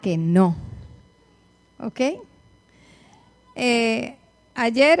que no. ¿Ok?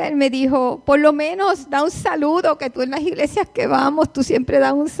 Ayer él me dijo, por lo menos da un saludo, que tú en las iglesias que vamos, tú siempre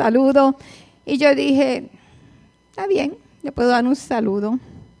das un saludo. Y yo dije, está bien, le puedo dar un saludo.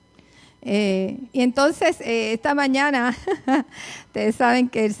 Y entonces, esta mañana, ustedes saben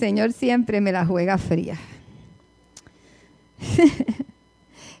que el Señor siempre me la juega fría.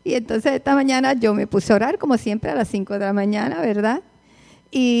 Y entonces esta mañana yo me puse a orar, como siempre, a las 5 de la mañana, ¿verdad?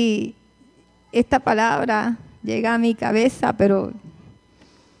 Y esta palabra llega a mi cabeza, pero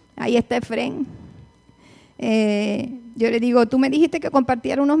ahí está Efrén. Yo le digo, tú me dijiste que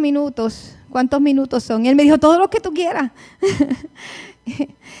compartiera unos minutos. ¿Cuántos minutos son? Y él me dijo, todo lo que tú quieras.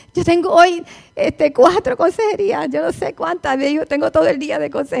 Yo tengo hoy 4 consejerías, yo no sé cuántas. Me dijo, tengo todo el día de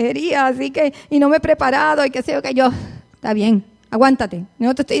consejería, así que, y no me he preparado, y qué sé yo, que yo, está bien, aguántate.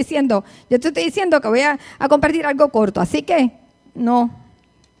 No te estoy diciendo, yo te estoy diciendo que voy a compartir algo corto, así que, no.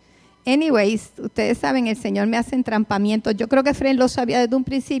 Anyways, ustedes saben, el Señor me hace entrampamientos. Yo creo que Efrén lo sabía desde un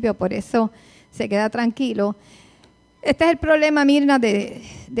principio, por eso se queda tranquilo. Este es el problema, Mirna, de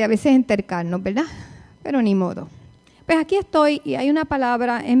a veces entercarnos, ¿verdad? Pero ni modo. Pues aquí estoy y hay una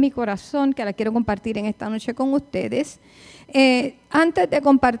palabra en mi corazón que la quiero compartir en esta noche con ustedes. Antes de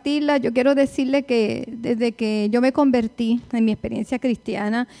compartirla, yo quiero decirle que desde que yo me convertí en mi experiencia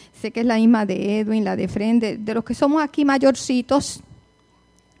cristiana, sé que es la misma de Edwin, la de Efrén, de los que somos aquí mayorcitos,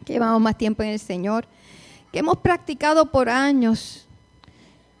 que llevamos más tiempo en el Señor, que hemos practicado por años,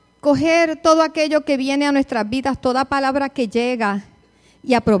 coger todo aquello que viene a nuestras vidas, toda palabra que llega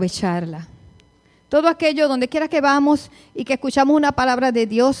y aprovecharla. Todo aquello, donde quiera que vamos y que escuchamos una palabra de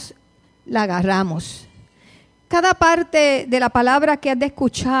Dios, la agarramos. Cada parte de la palabra que has de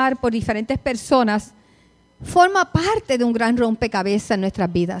escuchar por diferentes personas forma parte de un gran rompecabezas en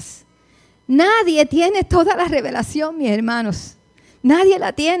nuestras vidas. Nadie tiene toda la revelación, mis hermanos. Nadie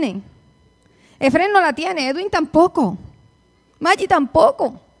la tiene. Efrén no la tiene, Edwin tampoco, Maggie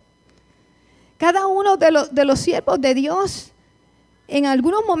tampoco. Cada uno de los siervos de Dios, en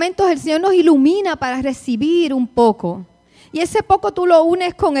algunos momentos el Señor nos ilumina para recibir un poco. Y ese poco tú lo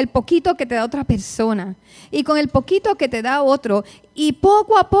unes con el poquito que te da otra persona y con el poquito que te da otro. Y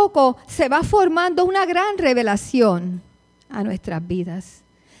poco a poco se va formando una gran revelación a nuestras vidas.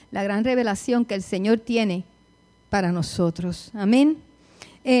 La gran revelación que el Señor tiene para nosotros. Amén.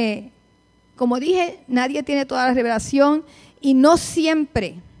 Como dije, nadie tiene toda la revelación y no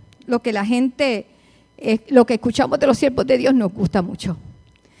siempre lo que la gente, lo que escuchamos de los siervos de Dios nos gusta mucho.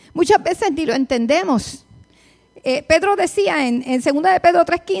 Muchas veces ni lo entendemos. Pedro decía en 2 de Pedro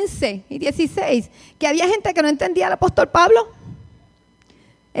 3:15 y 16 que había gente que no entendía al apóstol Pablo.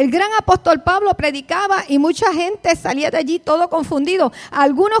 El gran apóstol Pablo predicaba y mucha gente salía de allí todo confundido.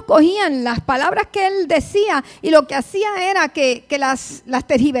 Algunos cogían las palabras que él decía y lo que hacían era que las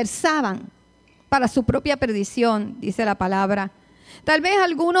tergiversaban para su propia perdición, dice la palabra. Tal vez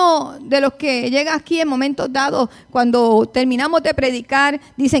alguno de los que llega aquí en momentos dados, cuando terminamos de predicar,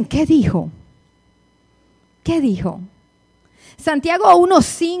 dicen, ¿qué dijo? ¿Qué dijo? Santiago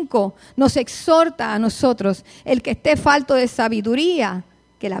 1:5 nos exhorta a nosotros, el que esté falto de sabiduría,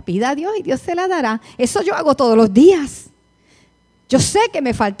 que la pida a Dios y Dios se la dará. Eso yo hago todos los días. Yo sé que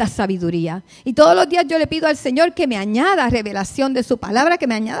me falta sabiduría y todos los días yo le pido al Señor que me añada revelación de su palabra, que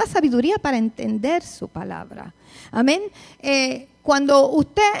me añada sabiduría para entender su palabra. Amén. Cuando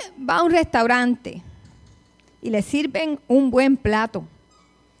usted va a un restaurante y le sirven un buen plato,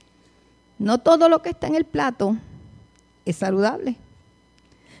 no todo lo que está en el plato es saludable.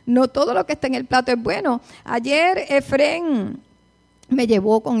 No todo lo que está en el plato es bueno. Ayer Efrén me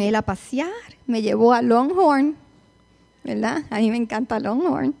llevó con él a pasear, me llevó a Longhorn, ¿verdad? A mí me encanta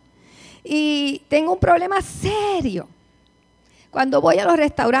Longhorn. Y tengo un problema serio. Cuando voy a los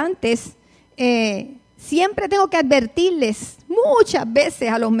restaurantes, siempre tengo que advertirles muchas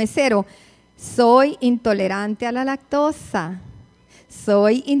veces a los meseros, soy intolerante a la lactosa.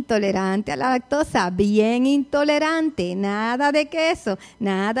 Soy intolerante a la lactosa, bien intolerante, nada de queso,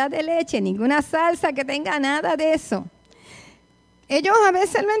 nada de leche, ninguna salsa que tenga nada de eso. Ellos a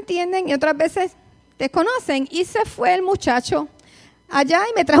veces lo entienden y otras veces desconocen. Y se fue el muchacho allá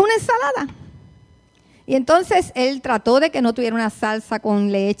y me trajo una ensalada. Y entonces él trató de que no tuviera una salsa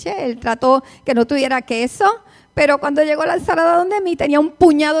con leche, él trató que no tuviera queso, pero cuando llegó la ensalada donde mí tenía un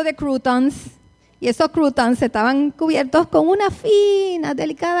puñado de croutons. Y esos croutons estaban cubiertos con una fina,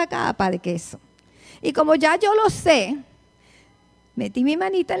 delicada capa de queso. Y como ya yo lo sé, metí mi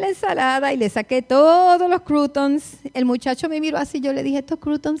manita en la ensalada y le saqué todos los croutons. El muchacho me miró así, yo le dije, estos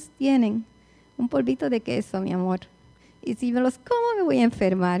croutons tienen un polvito de queso, mi amor. Y si me los como me voy a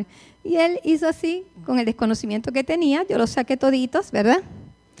enfermar. Y él hizo así, con el desconocimiento que tenía, yo los saqué toditos, ¿verdad?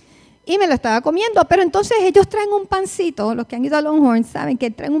 y me lo estaba comiendo. Pero entonces ellos traen un pancito, los que han ido a Longhorn saben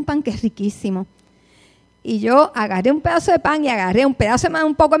que traen un pan que es riquísimo. Y yo agarré un pedazo de pan y agarré un pedazo de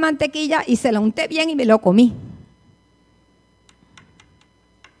un poco de mantequilla y se lo unté bien y me lo comí.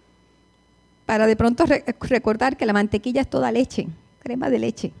 Para de pronto recordar que la mantequilla es toda leche, crema de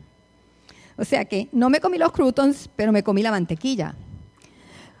leche. O sea que no me comí los croutons, pero me comí la mantequilla.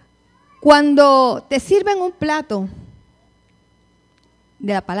 Cuando te sirven un plato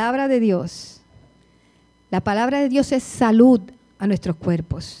de la palabra de Dios, la palabra de Dios es salud a nuestros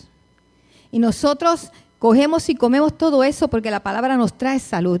cuerpos. Y nosotros cogemos y comemos todo eso porque la palabra nos trae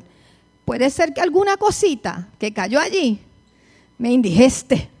salud. Puede ser que alguna cosita que cayó allí me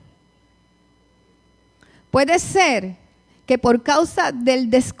indigeste. Puede ser que por causa del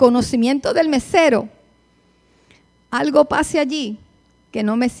desconocimiento del mesero, algo pase allí que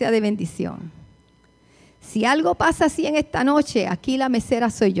no me sea de bendición. Si algo pasa así en esta noche, aquí la mesera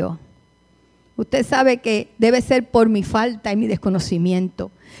soy yo. Usted sabe que debe ser por mi falta y mi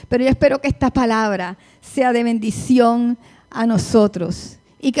desconocimiento. Pero yo espero que esta palabra sea de bendición a nosotros.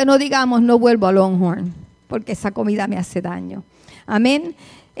 Y que no digamos, no vuelvo a Longhorn, porque esa comida me hace daño. Amén.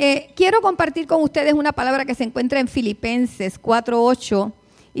 Quiero compartir con ustedes una palabra que se encuentra en Filipenses 4:8.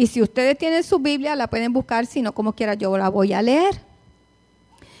 Y si ustedes tienen su Biblia, la pueden buscar. Si no, como quiera, yo la voy a leer.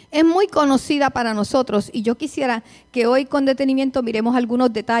 Es muy conocida para nosotros y yo quisiera que hoy con detenimiento miremos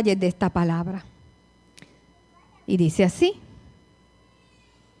algunos detalles de esta palabra. Y dice así: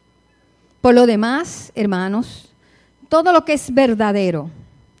 por lo demás, hermanos, todo lo que es verdadero,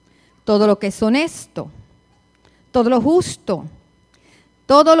 todo lo que es honesto, todo lo justo,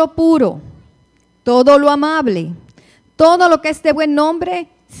 todo lo puro, todo lo amable, todo lo que es de buen nombre,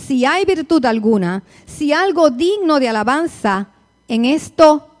 si hay virtud alguna, si algo digno de alabanza, en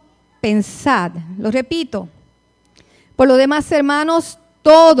esto pensad. Lo repito. Por lo demás, hermanos,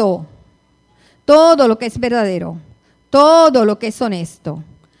 todo lo que es verdadero, todo lo que es honesto,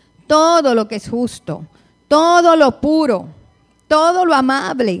 todo lo que es justo, todo lo puro, todo lo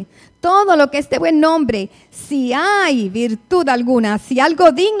amable, todo lo que es de buen nombre, si hay virtud alguna, si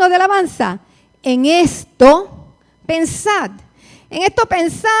algo digno de alabanza, en esto pensad. En esto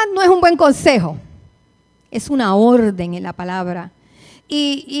pensad no es un buen consejo, es una orden en la palabra.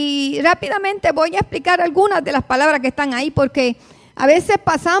 Y rápidamente voy a explicar algunas de las palabras que están ahí, porque a veces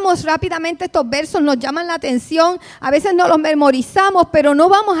pasamos rápidamente estos versos, nos llaman la atención, a veces no los memorizamos, pero no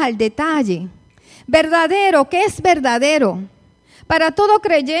vamos al detalle. Verdadero, ¿qué es verdadero? Para todo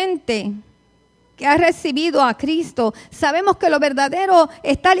creyente que ha recibido a Cristo, sabemos que lo verdadero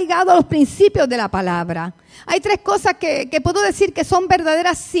está ligado a los principios de la palabra. Hay tres cosas que puedo decir que son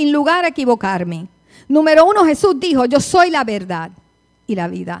verdaderas sin lugar a equivocarme. Número uno, Jesús dijo, yo soy la verdad y la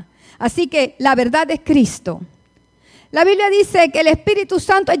vida. Así que la verdad es Cristo. La Biblia dice que el Espíritu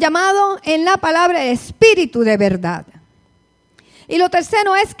Santo es llamado en la palabra el Espíritu de verdad. Y lo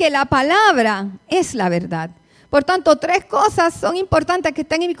tercero es que la palabra es la verdad. Por tanto, tres cosas son importantes que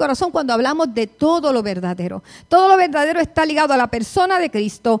están en mi corazón cuando hablamos de todo lo verdadero. Todo lo verdadero está ligado a la persona de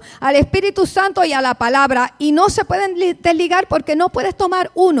Cristo, al Espíritu Santo y a la palabra. Y no se pueden desligar porque no puedes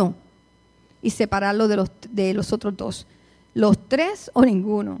tomar uno y separarlo de los otros dos. Los tres o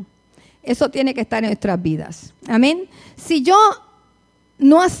ninguno. Eso tiene que estar en nuestras vidas. Amén. Si yo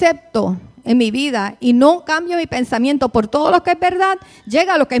no acepto en mi vida y no cambio mi pensamiento por todo lo que es verdad,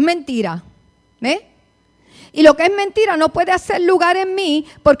 llega lo que es mentira. ¿Ve? Y lo que es mentira no puede hacer lugar en mí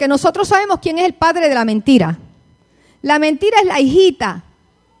porque nosotros sabemos quién es el padre de la mentira. La mentira es la hijita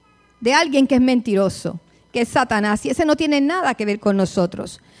de alguien que es mentiroso, que es Satanás, y ese no tiene nada que ver con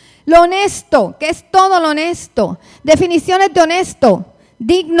nosotros. Lo honesto, ¿qué es todo lo honesto? Definiciones de honesto: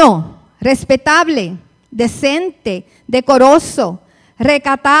 digno, respetable, decente, decoroso,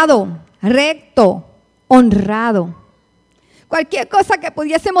 recatado, recto, honrado. Cualquier cosa que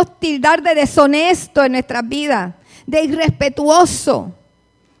pudiésemos tildar de deshonesto en nuestras vidas, de irrespetuoso,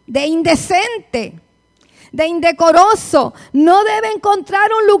 de indecente, de indecoroso, no debe encontrar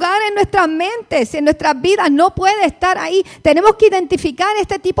un lugar en nuestras mentes, en nuestras vidas, no puede estar ahí. Tenemos que identificar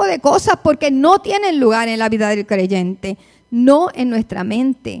este tipo de cosas porque no tienen lugar en la vida del creyente, no en nuestra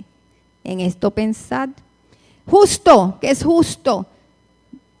mente. En esto pensad. Justo, ¿qué es justo?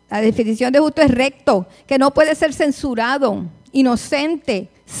 La definición de justo es recto, que no puede ser censurado, inocente,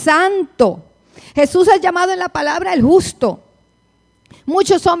 santo. Jesús es llamado en la palabra el justo.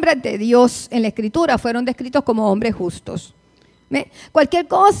 Muchos hombres de Dios en la Escritura fueron descritos como hombres justos. Cualquier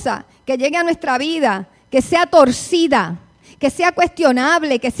cosa que llegue a nuestra vida, que sea torcida, que sea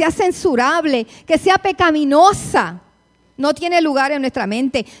cuestionable, que sea censurable, que sea pecaminosa, no tiene lugar en nuestra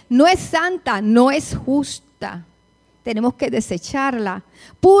mente. No es santa, no es justa. tenemos que desecharla.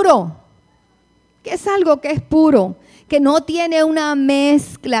 Puro. ¿Qué es algo que es puro? Que no tiene una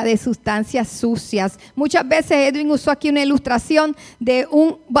mezcla de sustancias sucias. Muchas veces Edwin usó aquí una ilustración de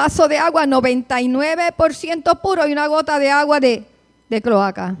un vaso de agua 99% puro y una gota de agua de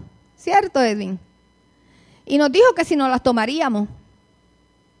cloaca. ¿Cierto, Edwin? Y nos dijo que si no las tomaríamos.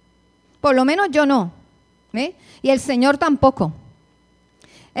 Por lo menos yo no. Y el Señor tampoco.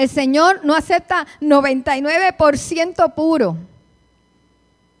 El Señor no acepta 99% puro.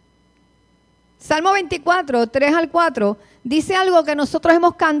 Salmo 24, 3 al 4, dice algo que nosotros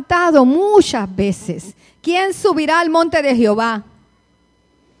hemos cantado muchas veces. ¿Quién subirá al monte de Jehová?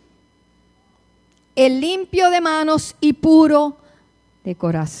 El limpio de manos y puro de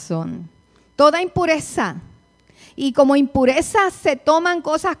corazón. Toda impureza. Y como impureza se toman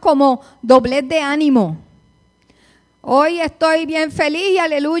cosas como doblez de ánimo. Hoy estoy bien feliz y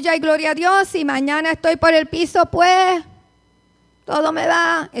aleluya y gloria a Dios, y mañana estoy por el piso, pues todo me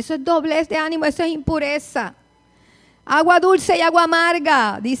da. Eso es doblez de ánimo, eso es impureza. Agua dulce y agua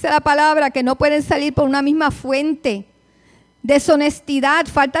amarga, dice la palabra, que no pueden salir por una misma fuente. Deshonestidad,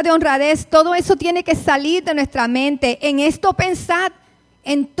 falta de honradez, todo eso tiene que salir de nuestra mente. En esto pensad,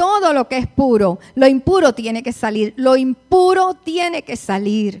 en todo lo que es puro. Lo impuro tiene que salir, lo impuro tiene que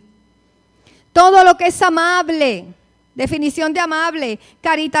salir. Todo lo que es amable. Definición de amable: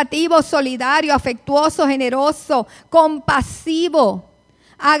 caritativo, solidario, afectuoso, generoso, compasivo,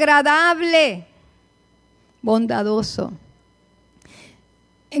 agradable, bondadoso.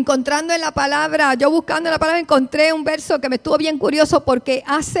 Encontrando en la palabra, yo buscando en la palabra encontré un verso que me estuvo bien curioso porque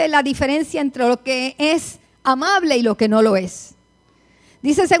hace la diferencia entre lo que es amable y lo que no lo es.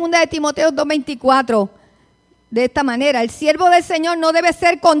 Dice 2 de Timoteo 2:24 de esta manera: el siervo del Señor no debe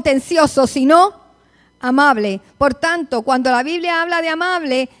ser contencioso, sino amable. Por tanto, cuando la Biblia habla de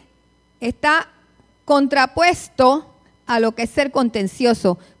amable, está contrapuesto a lo que es ser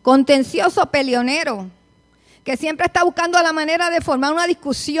contencioso. Contencioso, peleonero, que siempre está buscando la manera de formar una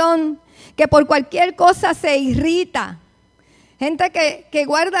discusión, que por cualquier cosa se irrita. Gente que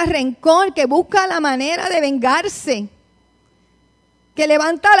guarda rencor, que busca la manera de vengarse, que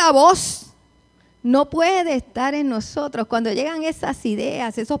levanta la voz. No puede estar en nosotros cuando llegan esas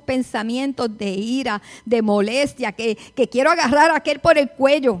ideas, esos pensamientos de ira, de molestia, que quiero agarrar a aquel por el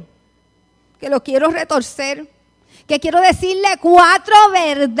cuello, que lo quiero retorcer, que quiero decirle 4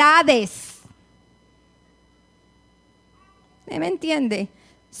 verdades. ¿Me entiende?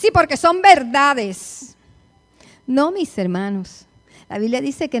 Sí, porque son verdades. No, mis hermanos. La Biblia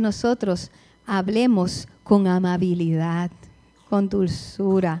dice que nosotros hablemos con amabilidad, con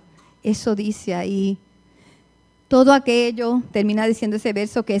dulzura. Eso dice ahí. Todo aquello, termina diciendo ese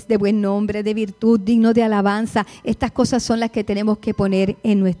verso, que es de buen nombre, de virtud, digno de alabanza. Estas cosas son las que tenemos que poner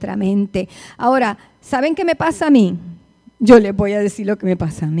en nuestra mente. Ahora, ¿saben qué me pasa a mí? Yo les voy a decir lo que me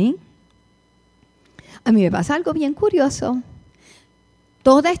pasa a mí. A mí me pasa algo bien curioso.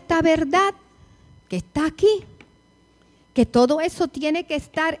 Toda esta verdad que está aquí, que todo eso tiene que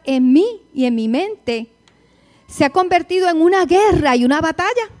estar en mí y en mi mente, se ha convertido en una guerra y una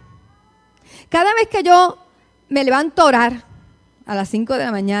batalla. Cada vez que yo me levanto a orar a las 5 de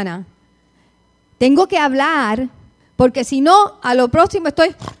la mañana, tengo que hablar, porque si no, a lo próximo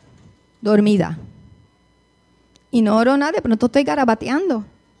estoy dormida. Y no oro nada, de pronto estoy garabateando.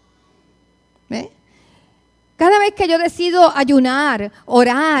 ¿Ves? Cada vez que yo decido ayunar,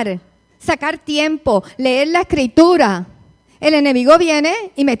 orar, sacar tiempo, leer la Escritura, el enemigo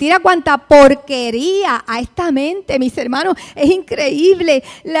viene y me tira cuanta porquería a esta mente, mis hermanos. Es increíble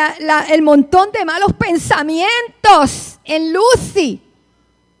el montón de malos pensamientos en Lucy,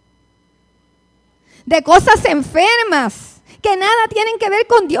 de cosas enfermas que nada tienen que ver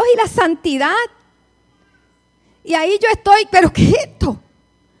con Dios y la santidad. Y ahí yo estoy, ¿pero qué es esto?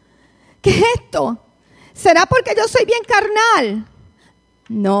 ¿Qué es esto? ¿Será porque yo soy bien carnal?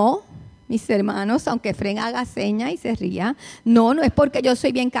 No, mis hermanos, aunque Efraín haga seña y se ría, no es porque yo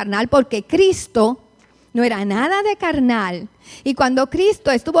soy bien carnal, porque Cristo no era nada de carnal. Y cuando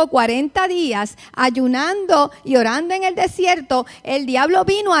Cristo estuvo 40 días ayunando y orando en el desierto, el diablo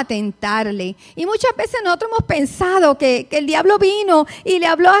vino a tentarle. Y muchas veces nosotros hemos pensado que el diablo vino y le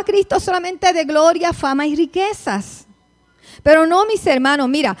habló a Cristo solamente de gloria, fama y riquezas. Pero no, mis hermanos,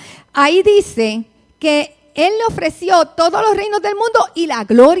 mira, ahí dice que Él le ofreció todos los reinos del mundo y la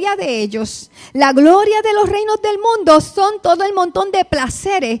gloria de ellos. La gloria de los reinos del mundo son todo el montón de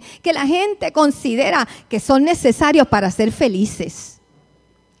placeres que la gente considera que son necesarios para ser felices.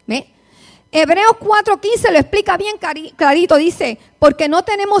 ¿Ve? Hebreos 4:15 lo explica bien clarito. Dice, porque no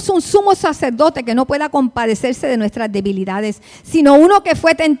tenemos un sumo sacerdote que no pueda compadecerse de nuestras debilidades, sino uno que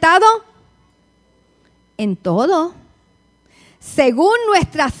fue tentado en todo, según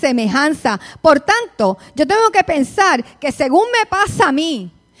nuestra semejanza. Por tanto, yo tengo que pensar que según me pasa a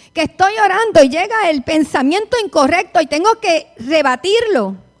mí, que estoy orando y llega el pensamiento incorrecto y tengo que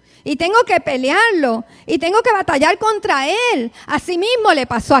rebatirlo, y tengo que pelearlo, y tengo que batallar contra él. Asimismo le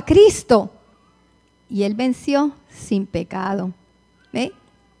pasó a Cristo. Y él venció sin pecado. ¿Ve?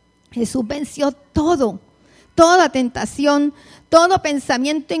 Jesús venció todo, toda tentación, todo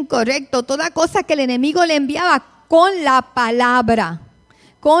pensamiento incorrecto, toda cosa que el enemigo le enviaba con la palabra.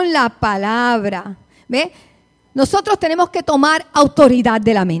 Con la palabra. ¿Ve? Nosotros tenemos que tomar autoridad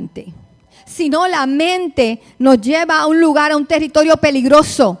de la mente. Si no, la mente nos lleva a un lugar, a un territorio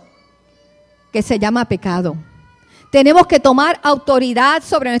peligroso que se llama pecado. Tenemos que tomar autoridad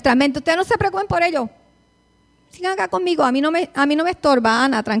sobre nuestra mente. Ustedes no se preocupen por ello. Sigan acá conmigo. A mí no me estorba,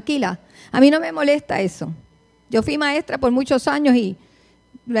 Ana, tranquila. A mí no me molesta eso. Yo fui maestra por muchos años y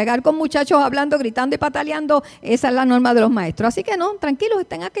bregar con muchachos hablando, gritando y pataleando, esa es la norma de los maestros. Así que no, tranquilos,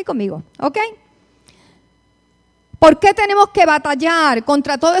 estén aquí conmigo. ¿Ok? ¿Por qué tenemos que batallar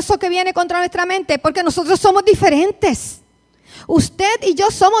contra todo eso que viene contra nuestra mente? Porque nosotros somos diferentes. Usted y yo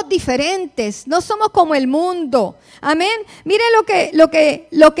somos diferentes, no somos como el mundo. Amén. Mire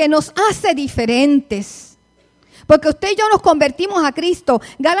lo que nos hace diferentes. Porque usted y yo nos convertimos a Cristo.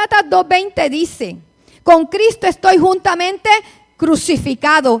 Gálatas 2:20 dice, con Cristo estoy juntamente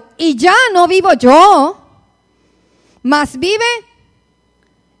crucificado y ya no vivo yo, mas vive.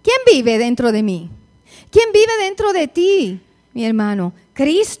 ¿Quién vive dentro de mí? ¿Quién vive dentro de ti, mi hermano?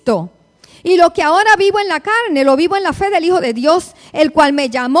 Cristo. Y lo que ahora vivo en la carne, lo vivo en la fe del Hijo de Dios, el cual me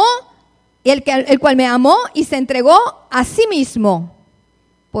llamó, el cual me amó y se entregó a sí mismo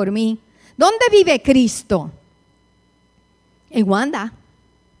por mí. ¿Dónde vive Cristo? En Wanda.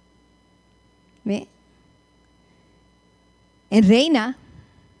 ¿Ve? En Reina,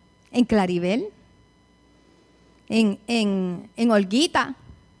 en Claribel, en Olguita,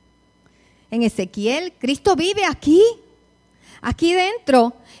 en Ezequiel. Cristo vive aquí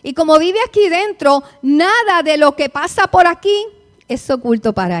dentro. Y como vive aquí dentro, nada de lo que pasa por aquí es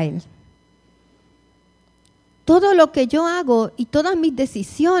oculto para Él. Todo lo que yo hago y todas mis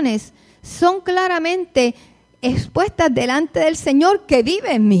decisiones son claramente expuestas delante del Señor que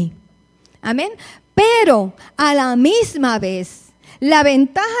vive en mí. Amén. Pero a la misma vez, la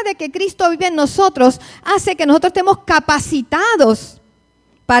ventaja de que Cristo vive en nosotros hace que nosotros estemos capacitados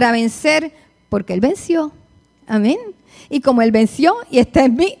para vencer, porque Él venció. Amén. Y como Él venció y está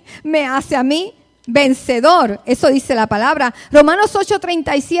en mí, me hace a mí vencedor. Eso dice la palabra. Romanos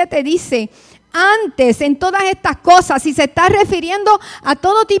 8:37 dice, antes en todas estas cosas, y se está refiriendo a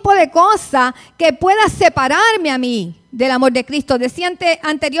todo tipo de cosas que pueda separarme a mí del amor de Cristo. Decía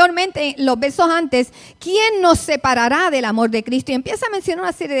anteriormente, los versos antes, ¿quién nos separará del amor de Cristo? Y empieza a mencionar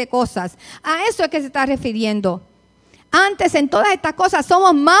una serie de cosas. A eso es que se está refiriendo. Antes en todas estas cosas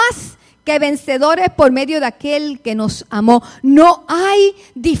somos más que vencedores por medio de aquel que nos amó. No hay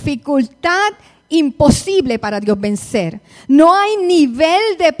dificultad imposible para Dios vencer. No hay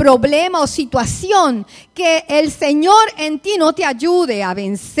nivel de problema o situación que el Señor en ti no te ayude a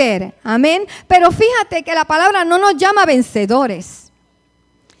vencer. Amén. Pero fíjate que la palabra no nos llama vencedores.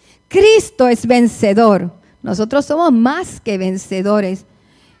 Cristo es vencedor. Nosotros somos más que vencedores.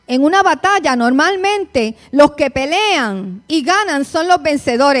 En una batalla normalmente los que pelean y ganan son los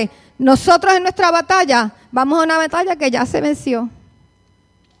vencedores. Nosotros en nuestra batalla vamos a una batalla que ya se venció.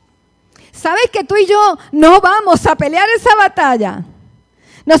 ¿Sabes que tú y yo no vamos a pelear esa batalla?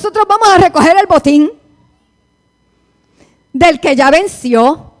 Nosotros vamos a recoger el botín del que ya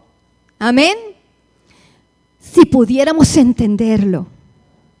venció. Amén. Si pudiéramos entenderlo,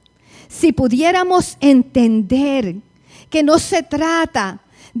 si pudiéramos entender que no se trata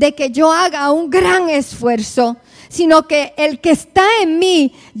de que yo haga un gran esfuerzo, sino que el que está en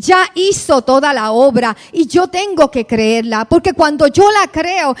mí ya hizo toda la obra y yo tengo que creerla, porque cuando yo la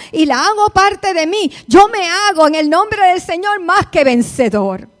creo y la hago parte de mí, yo me hago en el nombre del Señor más que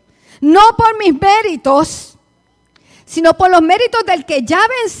vencedor. No por mis méritos, sino por los méritos del que ya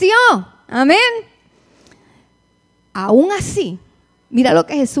venció. Amén. Aún así, mira lo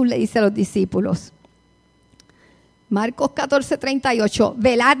que Jesús le dice a los discípulos. Marcos 14:38,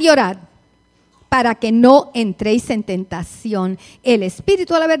 velad y orad, para que no entréis en tentación. El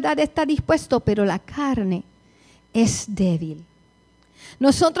espíritu a la verdad está dispuesto, pero la carne es débil.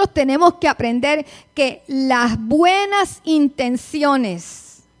 Nosotros tenemos que aprender que las buenas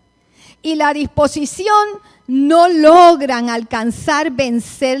intenciones y la disposición no logran alcanzar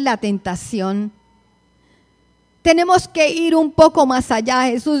vencer la tentación. Tenemos que ir un poco más allá.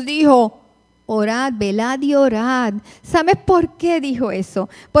 Jesús dijo, orad, velad y orad. ¿Sabes por qué dijo eso?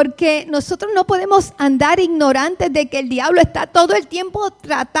 Porque nosotros no podemos andar ignorantes de que el diablo está todo el tiempo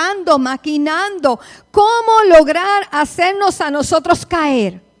tratando, maquinando cómo lograr hacernos a nosotros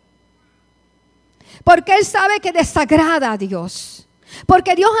caer. Porque él sabe que desagrada a Dios.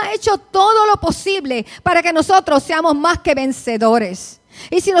 Porque Dios ha hecho todo lo posible para que nosotros seamos más que vencedores.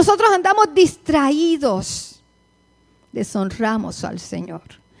 Y si nosotros andamos distraídos, deshonramos al Señor.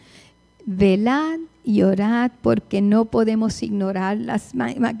 Velad y orad porque no podemos ignorar las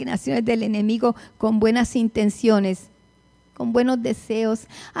maquinaciones del enemigo con buenas intenciones, con buenos deseos.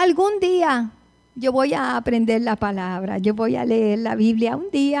 Algún día yo voy a aprender la palabra, yo voy a leer la Biblia un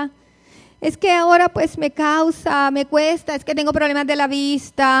día. Es que ahora pues me cuesta, es que tengo problemas de la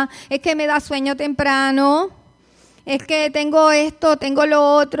vista, es que me da sueño temprano, es que tengo esto, tengo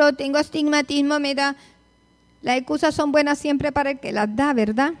lo otro, tengo astigmatismo, me da... Las excusas son buenas siempre para el que las da,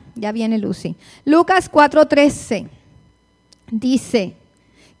 ¿verdad? Ya viene Lucy. Lucas 4:13 dice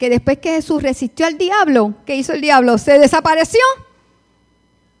que después que Jesús resistió al diablo, ¿qué hizo el diablo? Se desapareció.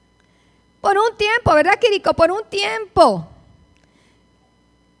 Por un tiempo, ¿verdad, Quirico? Por un tiempo.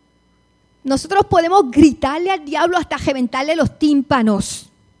 Nosotros podemos gritarle al diablo hasta reventarle los tímpanos.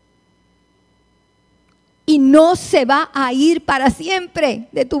 Y no se va a ir para siempre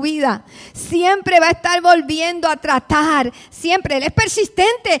de tu vida. Siempre va a estar volviendo a tratar. Siempre. Él es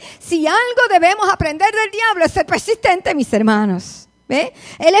persistente. Si algo debemos aprender del diablo es ser persistente, mis hermanos. ¿Ve?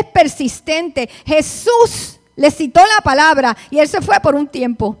 Él es persistente. Jesús le citó la palabra y él se fue por un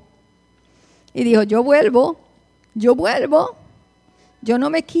tiempo. Y dijo, yo vuelvo. Yo no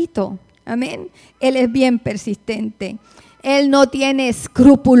me quito. Amén. Él es bien persistente. Él no tiene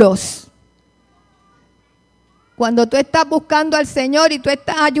escrúpulos. Cuando tú estás buscando al Señor y tú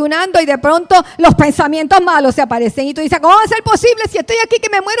estás ayunando y de pronto los pensamientos malos se aparecen y tú dices, ¿cómo va a ser posible si estoy aquí que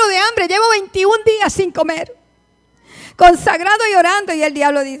me muero de hambre? Llevo 21 días sin comer, consagrado y orando. Y el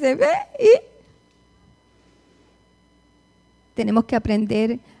diablo dice, ve, y tenemos que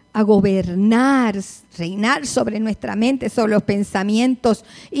aprender a gobernar, reinar sobre nuestra mente, sobre los pensamientos.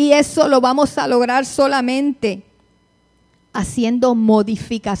 Y eso lo vamos a lograr solamente haciendo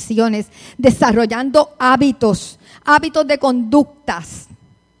modificaciones, desarrollando hábitos de conductas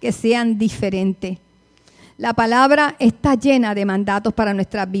que sean diferentes. La palabra está llena de mandatos para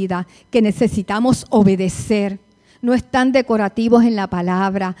nuestra vida que necesitamos obedecer. No están decorativos en la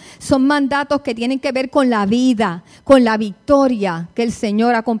palabra. Son mandatos que tienen que ver con la vida, con la victoria que el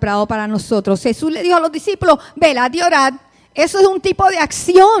Señor ha comprado para nosotros. Jesús le dijo a los discípulos, velad y orad. Eso es un tipo de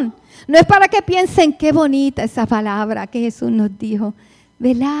acción. No es para que piensen qué bonita esa palabra que Jesús nos dijo.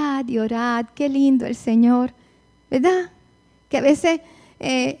 Velad y orad, qué lindo el Señor, ¿verdad? Que a veces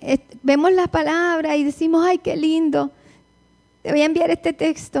vemos la palabra y decimos, ay, qué lindo. Te voy a enviar este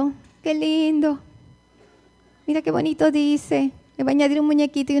texto, qué lindo. Mira qué bonito dice. Le voy a añadir un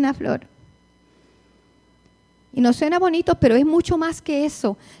muñequito y una flor. Y nos suena bonito, pero es mucho más que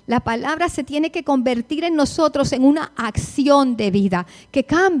eso. La palabra se tiene que convertir en nosotros en una acción de vida que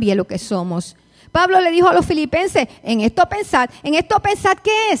cambie lo que somos. Pablo le dijo a los filipenses, en esto pensad,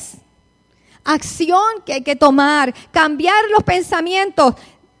 ¿qué es? Acción que hay que tomar, cambiar los pensamientos,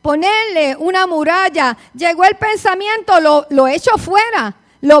 ponerle una muralla. Llegó el pensamiento, lo echo fuera,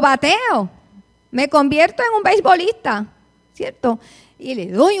 lo bateo, me convierto en un beisbolista, ¿cierto? Y le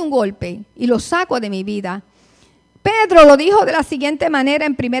doy un golpe y lo saco de mi vida. Pedro lo dijo de la siguiente manera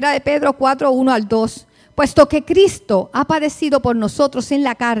en 1 de Pedro 4, 1 al 2. Puesto que Cristo ha padecido por nosotros en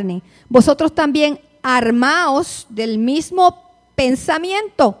la carne, vosotros también armaos del mismo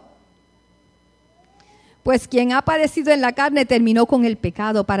pensamiento. Pues quien ha padecido en la carne terminó con el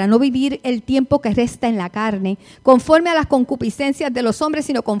pecado para no vivir el tiempo que resta en la carne, conforme a las concupiscencias de los hombres,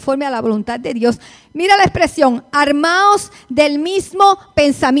 sino conforme a la voluntad de Dios. Mira la expresión, armaos del mismo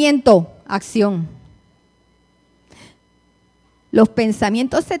pensamiento, acción. Los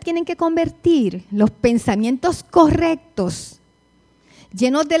pensamientos se tienen que convertir, los pensamientos correctos,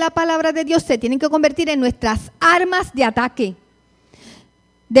 llenos de la palabra de Dios, se tienen que convertir en nuestras armas de ataque,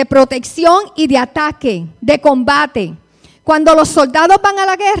 de protección y de ataque, de combate. Cuando los soldados van a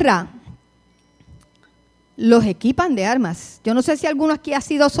la guerra, los equipan de armas. Yo no sé si alguno aquí ha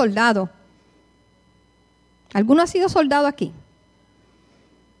sido soldado. ¿Alguno ha sido soldado aquí?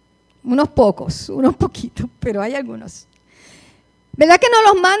 Unos pocos, unos poquitos, pero hay algunos. ¿Verdad que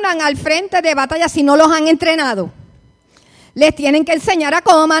no los mandan al frente de batalla si no los han entrenado? Les tienen que enseñar a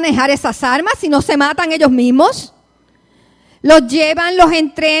cómo manejar esas armas si no se matan ellos mismos. Los llevan, los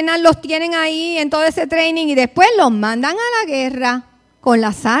entrenan, los tienen ahí en todo ese training y después los mandan a la guerra con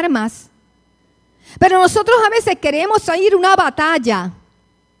las armas. Pero nosotros a veces queremos ir a una batalla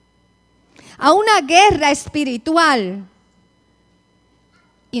a una guerra espiritual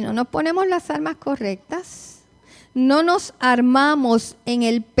y no nos ponemos las armas correctas, no nos armamos en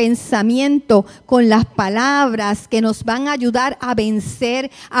el pensamiento con las palabras que nos van a ayudar a vencer,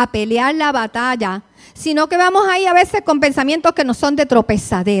 a pelear la batalla, sino que vamos ahí a veces con pensamientos que no son de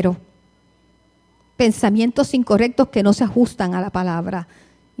tropezadero, pensamientos incorrectos que no se ajustan a la palabra.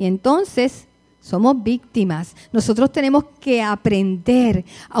 Y entonces somos víctimas. Nosotros tenemos que aprender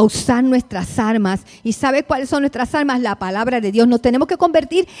a usar nuestras armas. ¿Y sabe cuáles son nuestras armas? La palabra de Dios. Nos tenemos que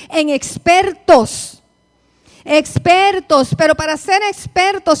convertir en expertos. Expertos, pero para ser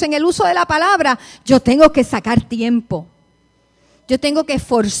expertos en el uso de la palabra, yo tengo que sacar tiempo. Yo tengo que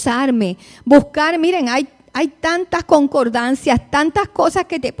esforzarme, buscar, miren, hay tantas concordancias, tantas cosas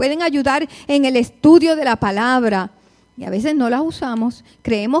que te pueden ayudar en el estudio de la palabra. Y a veces no las usamos.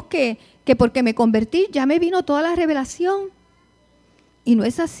 Creemos que porque me convertí ya me vino toda la revelación. Y no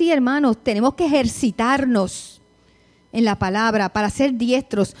es así, hermanos. Tenemos que ejercitarnos en la palabra para ser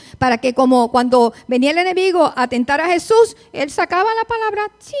diestros, para que como cuando venía el enemigo a tentar a Jesús, él sacaba la palabra,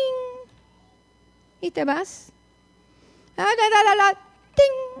 ¡ching! Y te vas.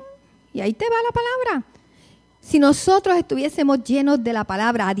 ¡Ting! Y ahí te va la palabra. Si nosotros estuviésemos llenos de la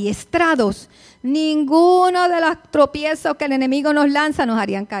palabra, adiestrados, ninguno de los tropiezos que el enemigo nos lanza nos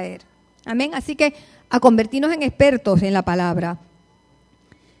harían caer. Amén. Así que a convertirnos en expertos en la palabra.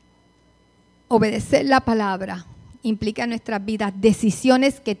 Obedecer la palabra implica en nuestras vidas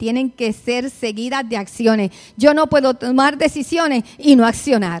decisiones que tienen que ser seguidas de acciones. Yo no puedo tomar decisiones y no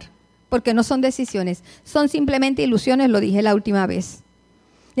accionar, porque no son decisiones, son simplemente ilusiones, lo dije la última vez.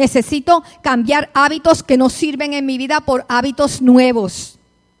 Necesito cambiar hábitos que no sirven en mi vida por hábitos nuevos.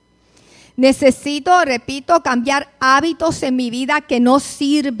 Necesito, repito, cambiar hábitos en mi vida que no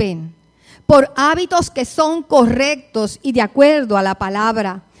sirven por hábitos que son correctos y de acuerdo a la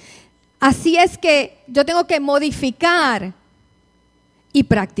palabra. Así es que yo tengo que modificar y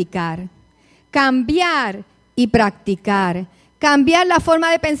practicar, cambiar y practicar, cambiar la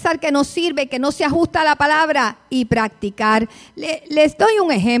forma de pensar que no sirve, que no se ajusta a la palabra y practicar. Les doy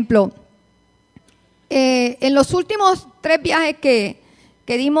un ejemplo. En los últimos 3 viajes que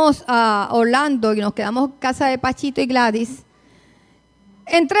dimos a Orlando y nos quedamos en casa de Pachito y Gladys,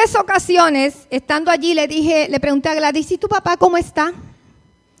 en 3 ocasiones, estando allí, le pregunté a Gladys, ¿y tu papá cómo está?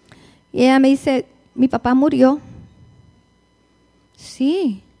 Y ella me dice, mi papá murió.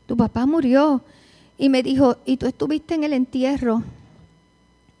 Sí, tu papá murió. Y me dijo, ¿y tú estuviste en el entierro?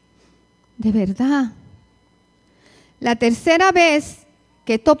 De verdad. La tercera vez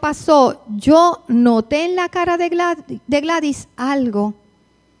que esto pasó, yo noté en la cara de Gladys algo.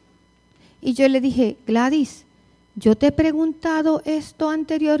 Y yo le dije, Gladys, yo te he preguntado esto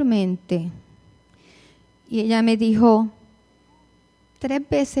anteriormente. Y ella me dijo, 3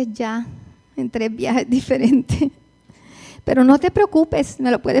 veces ya, en 3 viajes diferentes. Pero no te preocupes, me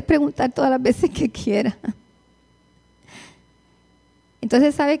lo puedes preguntar todas las veces que quieras.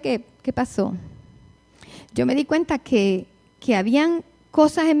 Entonces, ¿sabe qué pasó? Yo me di cuenta que habían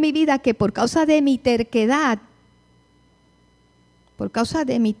cosas en mi vida que por causa de mi terquedad,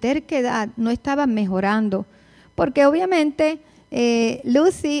 no estaban mejorando. Porque obviamente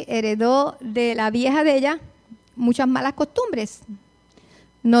Lucy heredó de la vieja de ella muchas malas costumbres.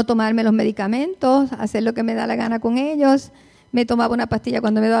 No tomarme los medicamentos, hacer lo que me da la gana con ellos. Me tomaba una pastilla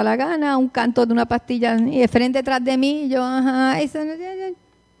cuando me daba la gana, un canto de una pastilla y de frente detrás de mí, yo,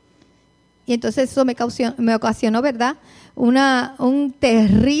 y entonces eso me ocasionó, ¿verdad? Un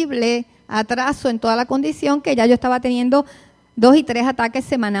terrible atraso en toda la condición, que ya yo estaba teniendo 2 y 3 ataques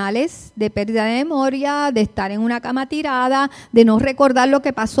semanales de pérdida de memoria, de estar en una cama tirada, de no recordar lo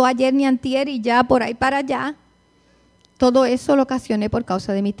que pasó ayer ni antier y ya por ahí para allá. Todo eso lo ocasioné por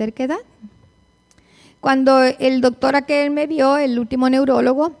causa de mi terquedad. Cuando el doctor aquel me vio, el último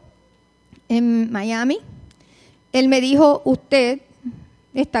neurólogo en Miami, él me dijo, usted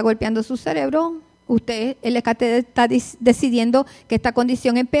está golpeando su cerebro, él está decidiendo que esta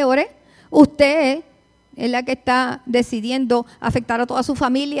condición empeore, usted es la que está decidiendo afectar a toda su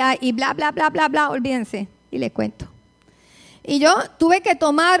familia y bla, bla, bla, bla, bla, olvídense, y les cuento. Y yo tuve que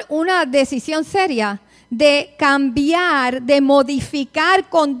tomar una decisión seria de cambiar, de modificar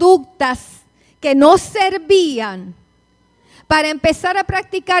conductas que no servían para empezar a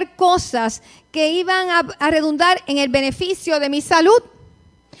practicar cosas que iban a redundar en el beneficio de mi salud.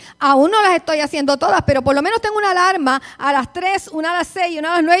 Aún no las estoy haciendo todas, pero por lo menos tengo una alarma a las 3, una a las 6 y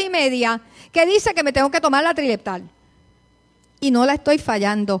una a las 9:30 que dice que me tengo que tomar la Trileptal. Y no la estoy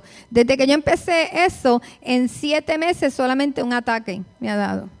fallando. Desde que yo empecé eso, en 7 meses solamente un ataque me ha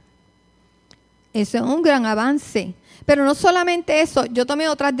dado. Eso es un gran avance. Pero no solamente eso, yo tomé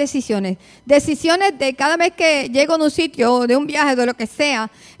otras decisiones. Decisiones de cada vez que llego a un sitio, de un viaje, de lo que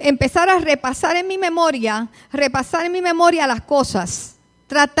sea, empezar a repasar en mi memoria las cosas.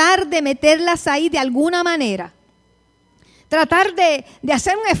 Tratar de meterlas ahí de alguna manera. Tratar de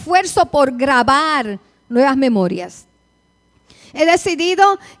hacer un esfuerzo por grabar nuevas memorias. He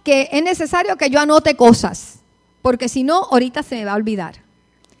decidido que es necesario que yo anote cosas, porque si no, ahorita se me va a olvidar.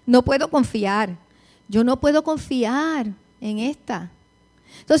 No puedo confiar. Yo no puedo confiar en esta.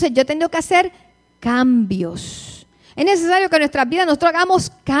 Entonces, yo tengo que hacer cambios. Es necesario que en nuestras vidas nosotros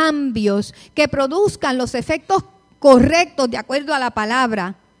hagamos cambios que produzcan los efectos correctos de acuerdo a la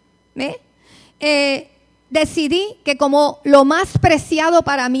palabra. Decidí que como lo más preciado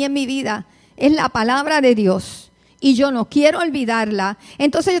para mí en mi vida es la palabra de Dios y yo no quiero olvidarla,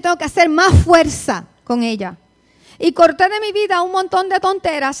 entonces yo tengo que hacer más fuerza con ella. Y corté de mi vida un montón de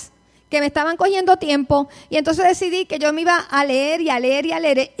tonteras que me estaban cogiendo tiempo, y entonces decidí que yo me iba a leer,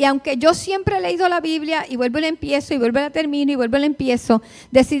 y aunque yo siempre he leído la Biblia, y vuelvo y la empiezo, y vuelvo y la termino, y vuelvo y la empiezo,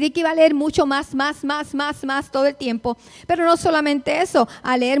 decidí que iba a leer mucho más todo el tiempo, pero no solamente eso,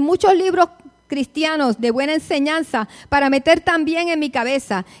 a leer muchos libros cristianos de buena enseñanza para meter también en mi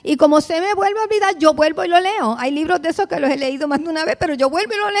cabeza, y como se me vuelve a olvidar, yo vuelvo y lo leo. Hay libros de esos que los he leído más de una vez, pero yo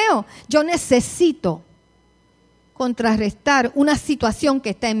vuelvo y lo leo. Yo necesito contrarrestar una situación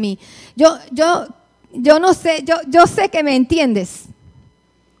que está en mí. Yo no sé, yo sé que me entiendes.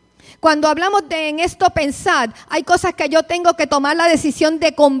 Cuando hablamos de en esto pensar, hay cosas que yo tengo que tomar la decisión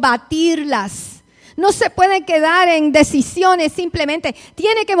de combatirlas. No se pueden quedar en decisiones simplemente.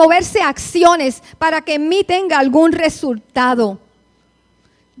 Tiene que moverse a acciones para que en mí tenga algún resultado.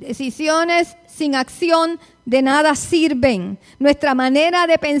 Decisiones sin acción de nada sirven. Nuestra manera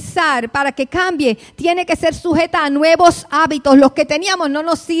de pensar para que cambie tiene que ser sujeta a nuevos hábitos. Los que teníamos no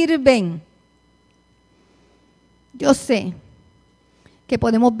nos sirven. Yo sé que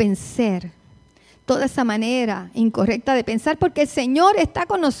podemos vencer toda esa manera incorrecta de pensar porque el Señor está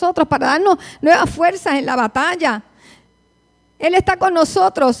con nosotros para darnos nuevas fuerzas en la batalla. Él está con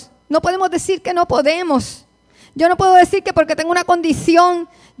nosotros. No podemos decir que no podemos. Yo no puedo decir que porque tengo una condición,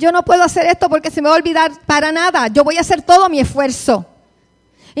 yo no puedo hacer esto porque se me va a olvidar para nada. Yo voy a hacer todo mi esfuerzo.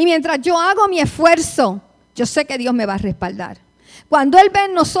 Y mientras yo hago mi esfuerzo, yo sé que Dios me va a respaldar. Cuando Él ve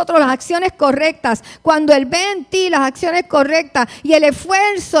en nosotros las acciones correctas, cuando Él ve en ti las acciones correctas y el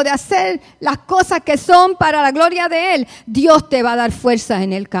esfuerzo de hacer las cosas que son para la gloria de Él, Dios te va a dar fuerzas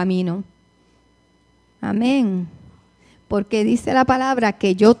en el camino. Amén. Porque dice la palabra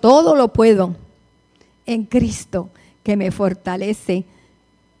que yo todo lo puedo en Cristo que me fortalece.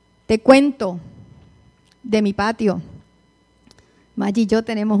 Te cuento de mi patio. Maggie y yo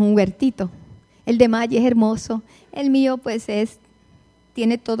tenemos un huertito. El de Maggie es hermoso. El mío pues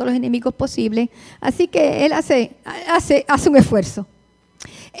tiene todos los enemigos posibles. Así que él hace un esfuerzo.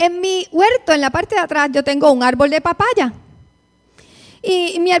 En mi huerto, en la parte de atrás, yo tengo un árbol de papaya.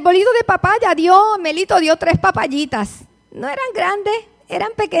 Y mi arbolito de papaya Melito dio 3 papayitas. No eran grandes,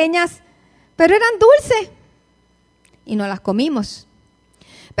 eran pequeñas, pero eran dulces. Y no las comimos.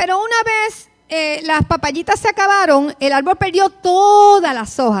 Pero una vez las papayitas se acabaron, el árbol perdió todas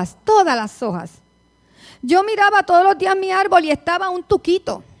las hojas. Yo miraba todos los días mi árbol y estaba un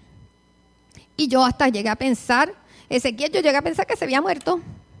tuquito. Y yo hasta llegué a pensar, Ezequiel, yo llegué a pensar que se había muerto.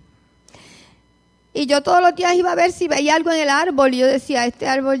 Y yo todos los días iba a ver si veía algo en el árbol. Y yo decía, este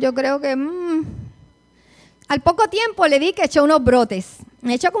árbol yo creo que... Al poco tiempo le vi que echó unos brotes.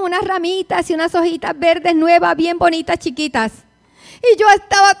 Me echó como unas ramitas y unas hojitas verdes nuevas, bien bonitas, chiquitas. Y yo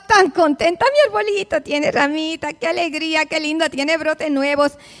estaba tan contenta, mi arbolito tiene ramitas, qué alegría, qué lindo, tiene brotes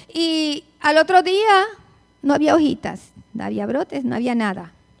nuevos. Y al otro día no había hojitas, no había brotes, no había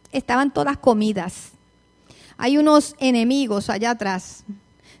nada. Estaban todas comidas. Hay unos enemigos allá atrás,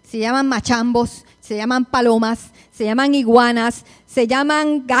 se llaman machambos, se llaman palomas, se llaman iguanas, se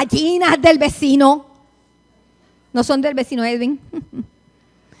llaman gallinas del vecino. No son del vecino Edwin.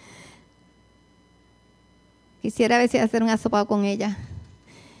 Quisiera a veces hacer un asopado con ella.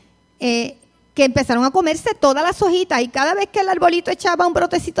 Que empezaron a comerse todas las hojitas y cada vez que el arbolito echaba un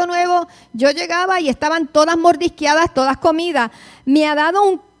brotecito nuevo, yo llegaba y estaban todas mordisqueadas, todas comidas. Me ha dado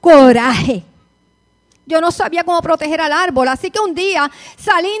un coraje. Yo no sabía cómo proteger al árbol, así que un día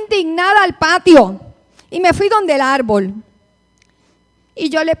salí indignada al patio y me fui donde el árbol. Y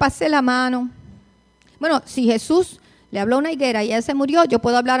yo le pasé la mano. Bueno, si Jesús le habló a una higuera y él se murió, yo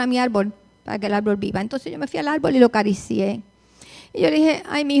puedo hablar a mi árbol para que el árbol viva. Entonces yo me fui al árbol y lo acaricié. Y yo le dije,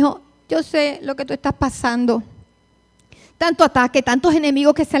 ay, mijo, yo sé lo que tú estás pasando. Tanto ataque, tantos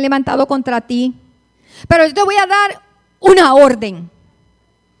enemigos que se han levantado contra ti. Pero yo te voy a dar una orden.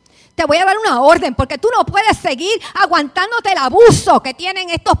 Te voy a dar una orden porque tú no puedes seguir aguantándote el abuso que tienen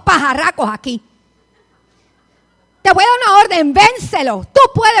estos pajarracos aquí. Te voy a dar una orden, vénselo. Tú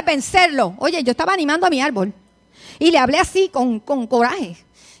puedes vencerlo. Oye, yo estaba animando a mi árbol y le hablé así con coraje.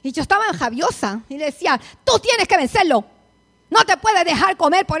 Y yo estaba rabiosa y le decía, tú tienes que vencerlo. No te puedes dejar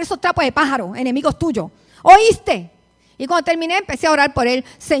comer por esos trapos de pájaro, enemigos tuyos. ¿Oíste? Y cuando terminé empecé a orar por él.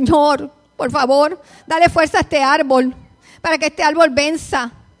 Señor, por favor, dale fuerza a este árbol para que este árbol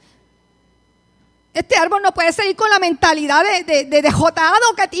venza. Este árbol no puede seguir con la mentalidad de derrotado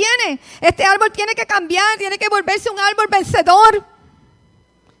que tiene. Este árbol tiene que cambiar, tiene que volverse un árbol vencedor.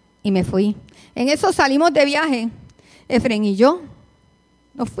 Y me fui. En eso salimos de viaje, Efren y yo.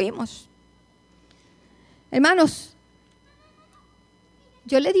 Nos fuimos. Hermanos,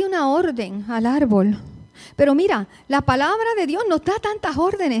 yo le di una orden al árbol. Pero mira, la palabra de Dios nos da tantas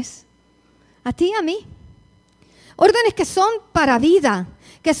órdenes. A ti y a mí. Órdenes que son para vida,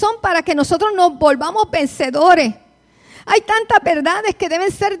 que son para que nosotros nos volvamos vencedores. Hay tantas verdades que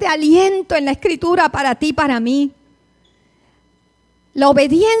deben ser de aliento en la Escritura para ti y para mí. La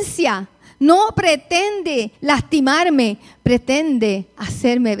obediencia no pretende lastimarme, pretende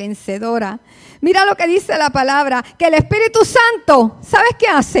hacerme vencedora. Mira lo que dice la palabra, que el Espíritu Santo, ¿sabes qué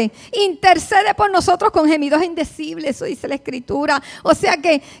hace? Intercede por nosotros con gemidos indecibles, eso dice la Escritura. O sea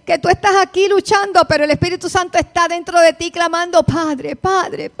que tú estás aquí luchando, pero el Espíritu Santo está dentro de ti clamando, Padre,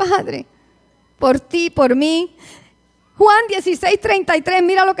 Padre, Padre, por ti, por mí. Juan 16:33,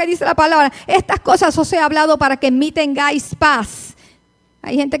 mira lo que dice la palabra. Estas cosas os he hablado para que en mí tengáis paz.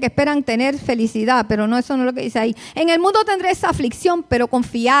 Hay gente que esperan tener felicidad, pero no, eso no es lo que dice ahí. En el mundo tendréis aflicción, pero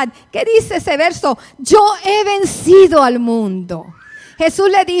confiad. ¿Qué dice ese verso? Yo he vencido al mundo. Jesús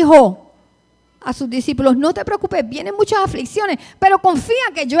le dijo a sus discípulos, no te preocupes, vienen muchas aflicciones, pero confía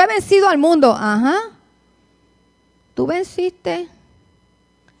que yo he vencido al mundo. Ajá, tú venciste.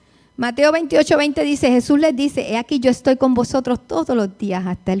 Mateo 28:20 dice, Jesús les dice, he aquí yo estoy con vosotros todos los días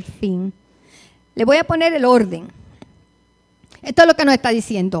hasta el fin. Le voy a poner el orden. Esto es lo que nos está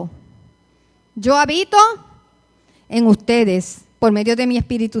diciendo. Yo habito en ustedes por medio de mi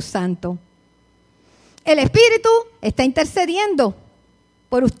Espíritu Santo. El Espíritu está intercediendo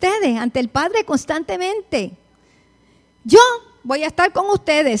por ustedes ante el Padre constantemente. Yo voy a estar con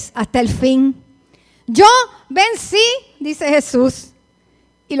ustedes hasta el fin. Yo vencí, dice Jesús,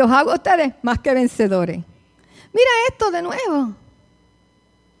 y los hago a ustedes más que vencedores. Mira esto de nuevo.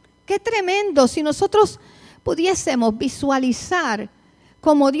 Qué tremendo si nosotros pudiésemos visualizar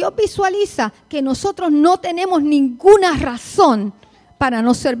como Dios visualiza que nosotros no tenemos ninguna razón para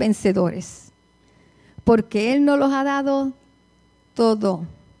no ser vencedores. Porque Él nos los ha dado todo.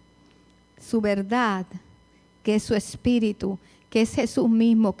 Su verdad, que es su Espíritu, que es Jesús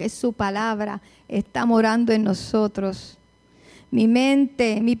mismo, que es su palabra, está morando en nosotros. Mi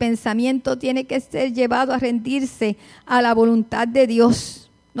mente, mi pensamiento tiene que ser llevado a rendirse a la voluntad de Dios.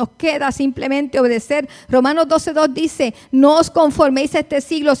 Nos queda simplemente obedecer. Romanos 12:2 dice, no os conforméis a este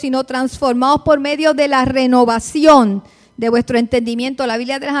siglo, sino transformaos por medio de la renovación de vuestro entendimiento. La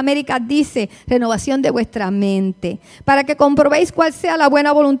Biblia de las Américas dice, renovación de vuestra mente, para que comprobéis cuál sea la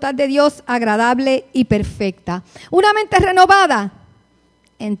buena voluntad de Dios, agradable y perfecta. Una mente renovada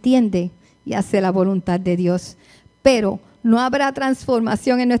entiende y hace la voluntad de Dios, pero no habrá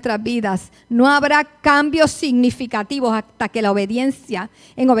transformación en nuestras vidas, no habrá cambios significativos hasta que en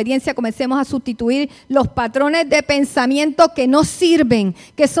obediencia comencemos a sustituir los patrones de pensamiento que no sirven,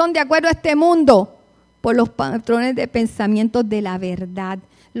 que son de acuerdo a este mundo, por los patrones de pensamiento de la verdad.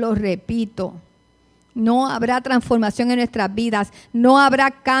 Lo repito, no habrá transformación en nuestras vidas, no habrá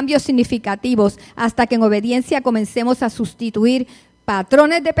cambios significativos hasta que en obediencia comencemos a sustituir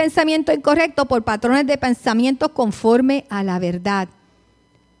patrones de pensamiento incorrectos por patrones de pensamiento conforme a la verdad.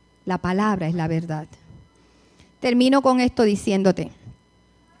 La palabra es la verdad. Termino con esto diciéndote,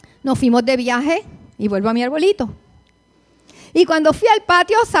 nos fuimos de viaje y vuelvo a mi arbolito. Y cuando fui al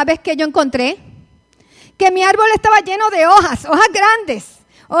patio, ¿sabes qué yo encontré? Que mi árbol estaba lleno de hojas grandes,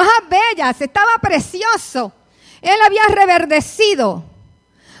 hojas bellas, estaba precioso. Él había reverdecido.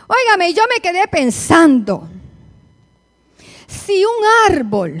 Óigame, yo me quedé pensando, si un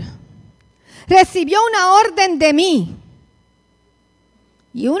árbol recibió una orden de mí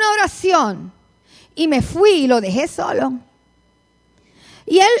y una oración y me fui y lo dejé solo,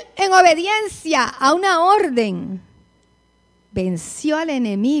 y él en obediencia a una orden venció al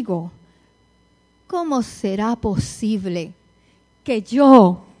enemigo, ¿cómo será posible que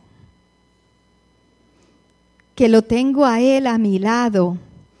yo, que lo tengo a él a mi lado,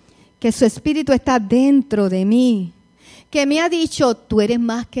 que su espíritu está dentro de mí, que me ha dicho, tú eres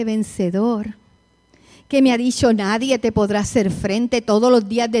más que vencedor, que me ha dicho nadie te podrá hacer frente todos los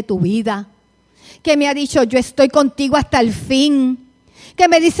días de tu vida, que me ha dicho yo estoy contigo hasta el fin, que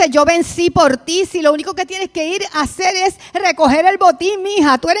me dice yo vencí por ti, si lo único que tienes que ir a hacer es recoger el botín,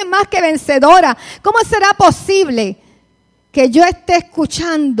 mija, tú eres más que vencedora. ¿Cómo será posible que yo esté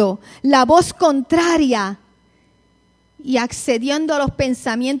escuchando la voz contraria y accediendo a los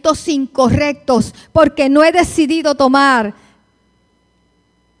pensamientos incorrectos porque no he decidido tomar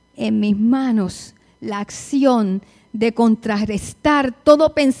en mis manos la acción de contrarrestar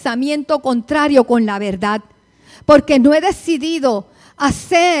todo pensamiento contrario con la verdad? Porque no he decidido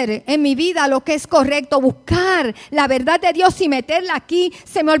hacer en mi vida lo que es correcto, buscar la verdad de Dios y meterla aquí.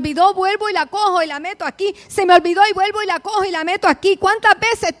 Se me olvidó, vuelvo y la cojo y la meto aquí. Se me olvidó y vuelvo y la cojo y la meto aquí. ¿Cuántas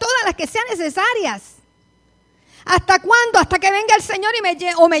veces? Todas las que sean necesarias. ¿Hasta cuándo? Hasta que venga el Señor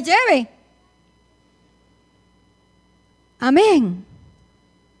y me lleve. Amén.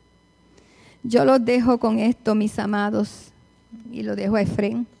 Yo los dejo con esto, mis amados, y lo dejo a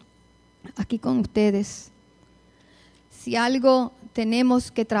Efrén aquí con ustedes. Si algo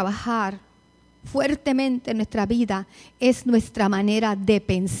tenemos que trabajar fuertemente en nuestra vida es nuestra manera de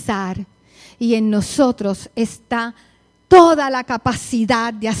pensar, y en nosotros está toda la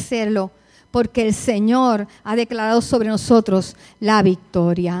capacidad de hacerlo, porque el Señor ha declarado sobre nosotros la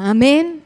victoria. Amén.